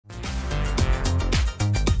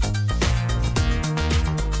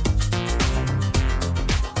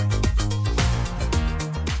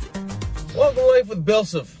Life with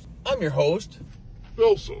BillSiff. I'm your host,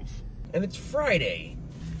 BillSiff. and it's Friday.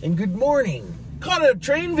 And good morning. Caught a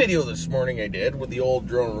train video this morning I did with the old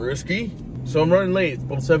drone Ruski. So I'm running late. It's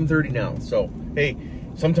about 7:30 now. So, hey,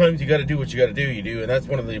 sometimes you got to do what you got to do, and that's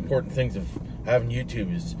one of the important things of having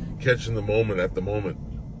YouTube is Catching the moment at the moment.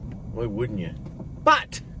 why wouldn't you?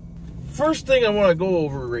 But first thing I want to go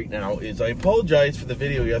over right now is I apologize for the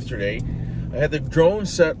video yesterday. I had the drone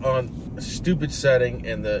set on a stupid setting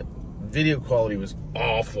and the video quality was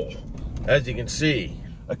awful. As you can see,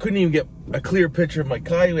 I couldn't even get a clear picture of my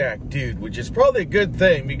kayak dude, which is probably a good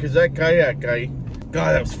thing because that kayak guy,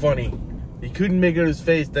 God, that was funny. He couldn't make out his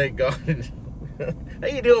face, thank God. How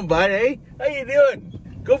you doing, bud, eh? How you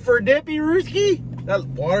doing? Go for a dippy, Ruski? That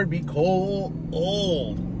water'd be cold.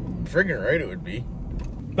 Friggin' right it would be.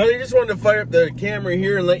 But I just wanted to fire up the camera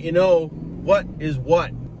here and let you know what is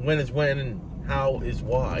what, when is when, and how is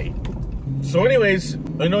why. So anyways,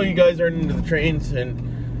 I know you guys aren't into the trains,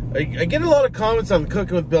 and I get a lot of comments on the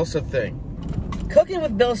Cooking with BillSiff thing. Cooking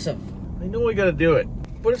with BillSiff. I know I gotta do it,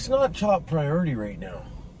 but it's not top priority right now.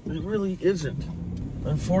 It really isn't,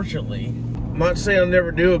 unfortunately. I'm not saying I'll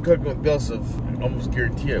never do a Cooking with BillSiff. I almost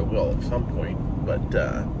guarantee I will at some point, but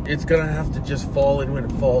it's gonna have to just fall in when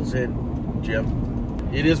it falls in, Jim.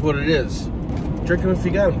 It is what it is. Drink them if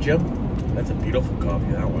you got them, Jim. That's a beautiful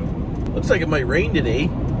coffee, that one. Looks like it might rain today.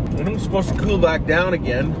 And I'm supposed to cool back down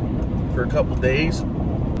again for a couple days.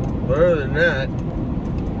 But other than that,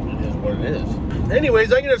 it is what it is.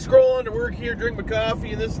 Anyways, I'm going to scroll on to work here, drink my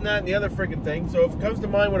coffee, and this and that and the other freaking thing. So if it comes to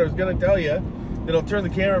mind what I was going to tell you, then I'll turn the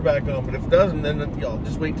camera back on. But if it doesn't, then I'll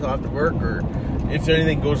just wait till after work. Or if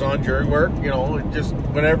anything goes on during work, you know, just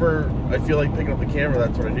whenever I feel like picking up the camera,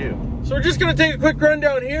 that's what I do. So we're just going to take a quick run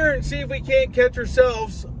down here and see if we can't catch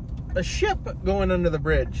ourselves a ship going under the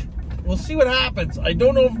bridge. We'll see what happens. I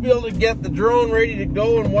don't know if we'll be able to get the drone ready to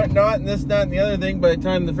go and whatnot and this, that, and the other thing by the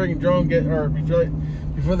time the friggin' drone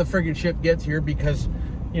before the friggin' ship gets here, because,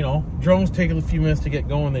 you know, drones take a few minutes to get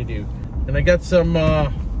going, they do. And I got some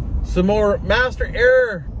more Master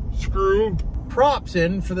Air Screw. props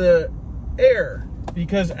in for the Air,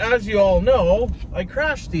 because as you all know, I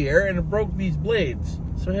crashed the Air and it broke these blades.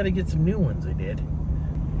 So I had to get some new ones, I did.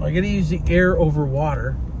 I gotta use the Air over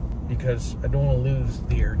water, because I don't want to lose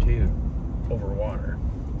the Air 2 over water.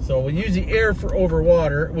 So we'll use the Air for over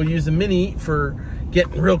water, we'll use the Mini for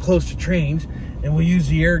getting real close to trains, and we'll use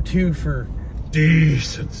the Air 2 for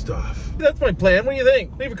Decent stuff. That's my plan. What do you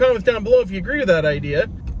think? Leave a comment down below if you agree with that idea.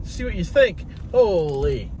 See what you think.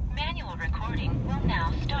 Holy. Manual recording will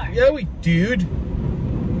now start. Yeah, we dude.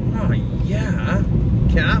 Oh yeah.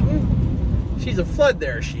 Captain? She's a flood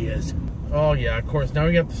there, she is. Oh yeah, of course. Now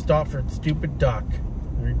we have to stop for stupid duck.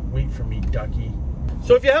 Wait for me, ducky.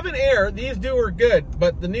 So if you have an Air, these do work good,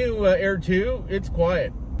 but the new Air 2, it's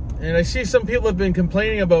quiet. And I see some people have been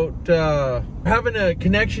complaining about having a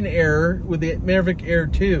connection error with the Mavic Air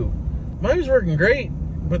 2. Mine was working great,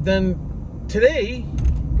 but then today,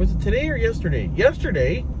 was it today or yesterday?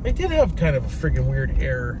 Yesterday, I did have kind of a freaking weird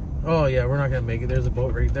error. Oh yeah, we're not gonna make it. There's a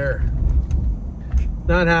boat right there.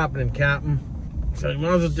 Not happening, Captain. So you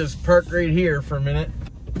might as well just park right here for a minute.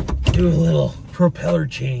 Do a little propeller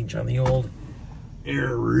change on the old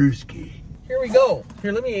Air Ruski. Here we go.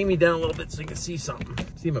 Here, let me aim you down a little bit so you can see something.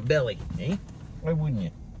 See my belly, eh? Why wouldn't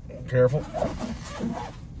you? Careful.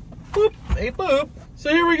 Boop. Hey, boop.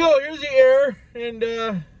 So here we go. Here's the Air,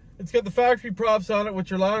 and it's got the factory props on it,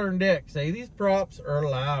 which are louder than dicks. Hey, these props are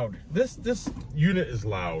loud. This Unit is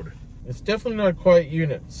loud. It's definitely not a quiet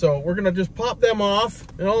unit. So we're gonna just pop them off,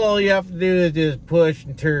 and all you have to do is just push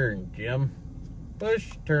and turn, Jim.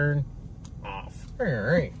 Push, turn, off. All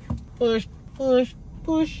right. Push, push,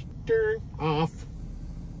 push, turn, off.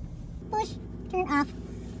 Push, turn off.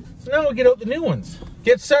 So now we'll get out the new ones.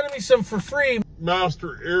 Get sending me some for free.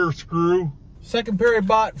 Master Air Screw. Second pair I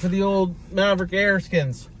bought for the old Mavic Air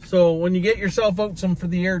skins. So when you get yourself out some for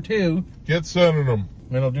the Air 2, Get sending them.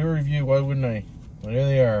 and I'll do a review, why wouldn't I? Well, there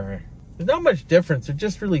they are. There's not much difference. They're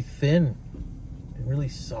just really thin and really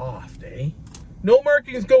soft, eh? No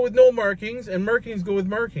markings go with no markings, and markings go with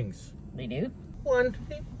markings. They do? 1,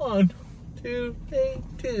 2,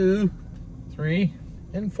 2, 3,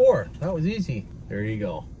 and 4. That was easy. There you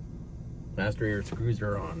go. Master Air screws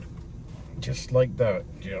are on. Just like that,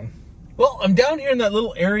 Jim. Well, I'm down here in that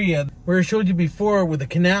little area where I showed you before with the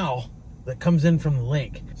canal that comes in from the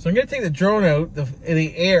lake. So I'm going to take the drone out,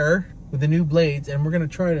 the Air, with the new blades, and we're going to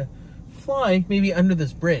try to fly maybe under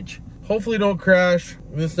this bridge. Hopefully don't crash,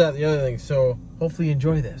 this, that, the other thing. So hopefully you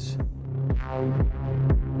enjoy this.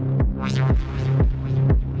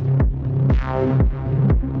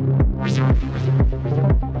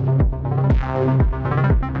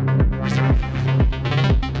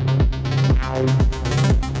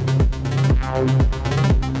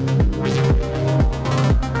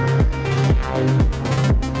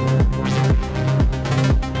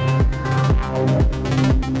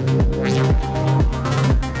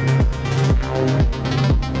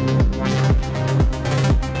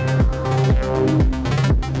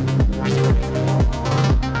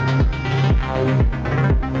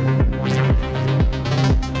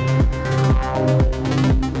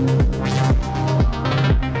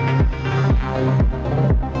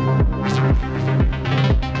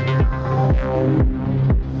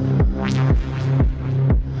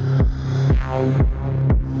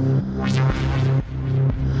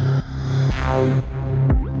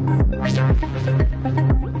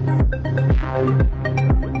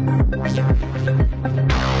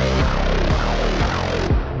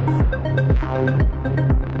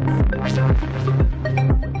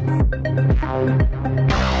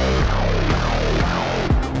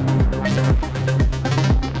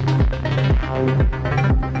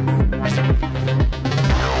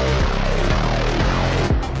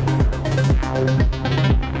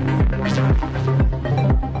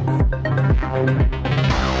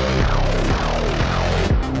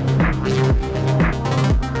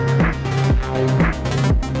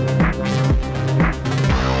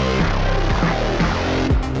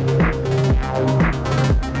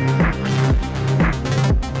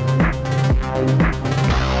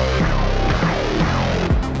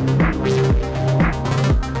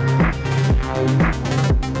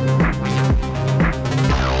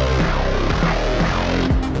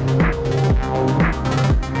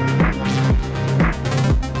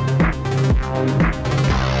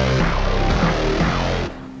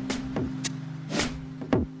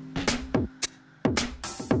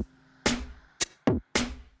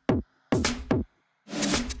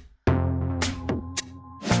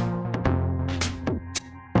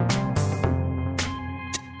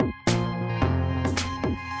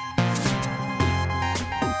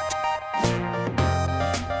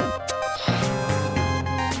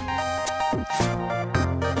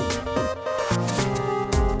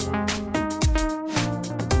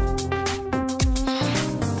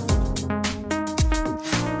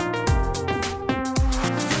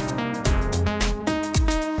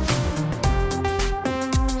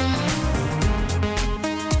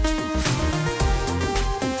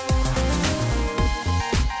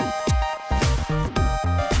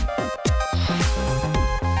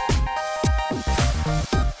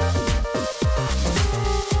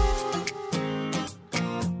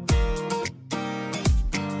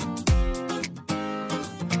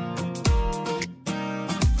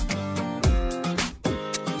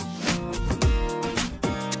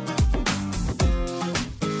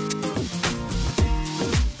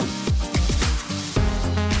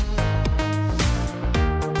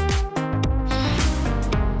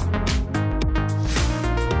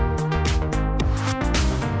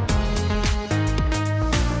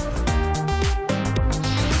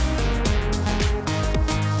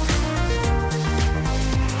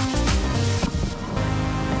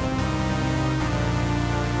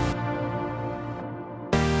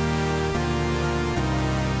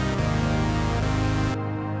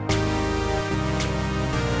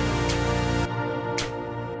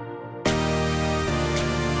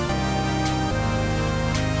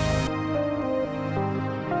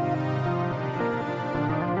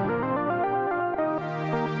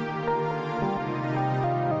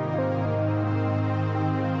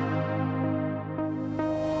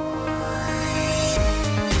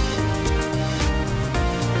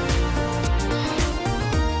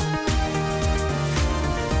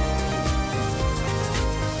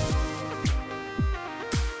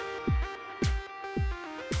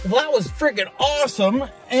 Well, that was friggin' awesome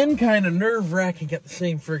and kind of nerve-wracking at the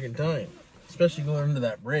same friggin' time. Especially going under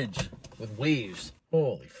that bridge with waves.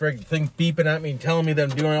 Holy friggin' thing beeping at me and telling me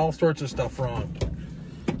that I'm doing all sorts of stuff wrong.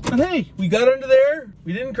 But hey, we got under there,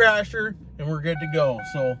 we didn't crash her, and we're good to go.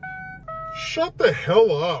 So Shut the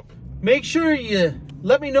hell up. make sure you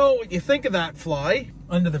let me know what you think of that fly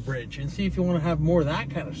under the bridge and see if you want to have more of that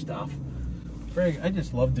kind of stuff. Frig, I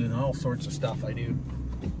just love doing all sorts of stuff I do.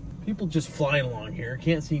 People just flying along here,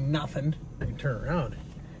 can't see nothing. I can turn around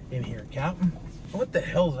in here, Captain. What the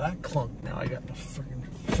hell's that clunk? Now I got the freaking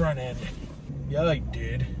front end. Yeah, I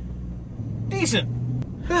did. Decent.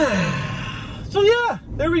 So yeah,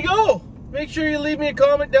 there we go. Make sure you leave me a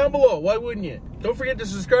comment down below. Why wouldn't you? Don't forget to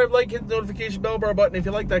subscribe, like, hit the notification bell bar button if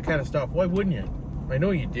you like that kind of stuff. Why wouldn't you? I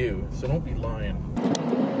know you do, so don't be lying.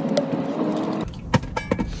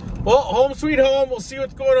 Well, home sweet home. We'll see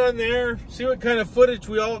what's going on there. See what kind of footage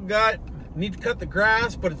we all got. Need to cut the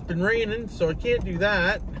grass, but it's been raining, so I can't do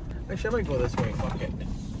that. Actually, I might go this way. Fuck it.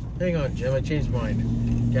 Hang on, Jim. I changed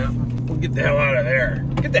mine. Yeah, we'll get the hell out of there.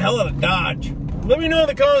 Get the hell out of Dodge. Let me know in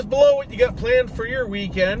the comments below what you got planned for your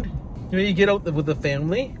weekend. Maybe you get out with the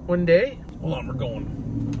family one day. Hold on, we're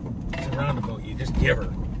going. It's a roundabout. You just give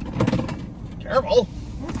her. Careful.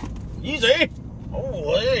 Easy.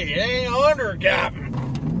 Oh, hey, hang on to her, Captain.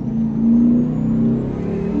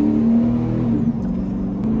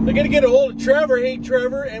 I gotta get a hold of Trevor. Hey,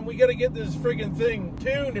 Trevor, and we gotta get this friggin' thing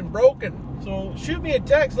tuned and broken. So shoot me a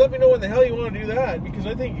text. Let me know when the hell you want to do that, because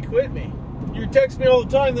I think you quit me. You text me all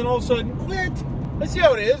the time, then all of a sudden quit. Let's see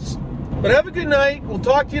how it is. But have a good night. We'll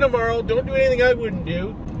talk to you tomorrow. Don't do anything I wouldn't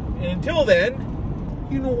do. And until then,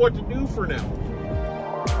 You know what to do for now.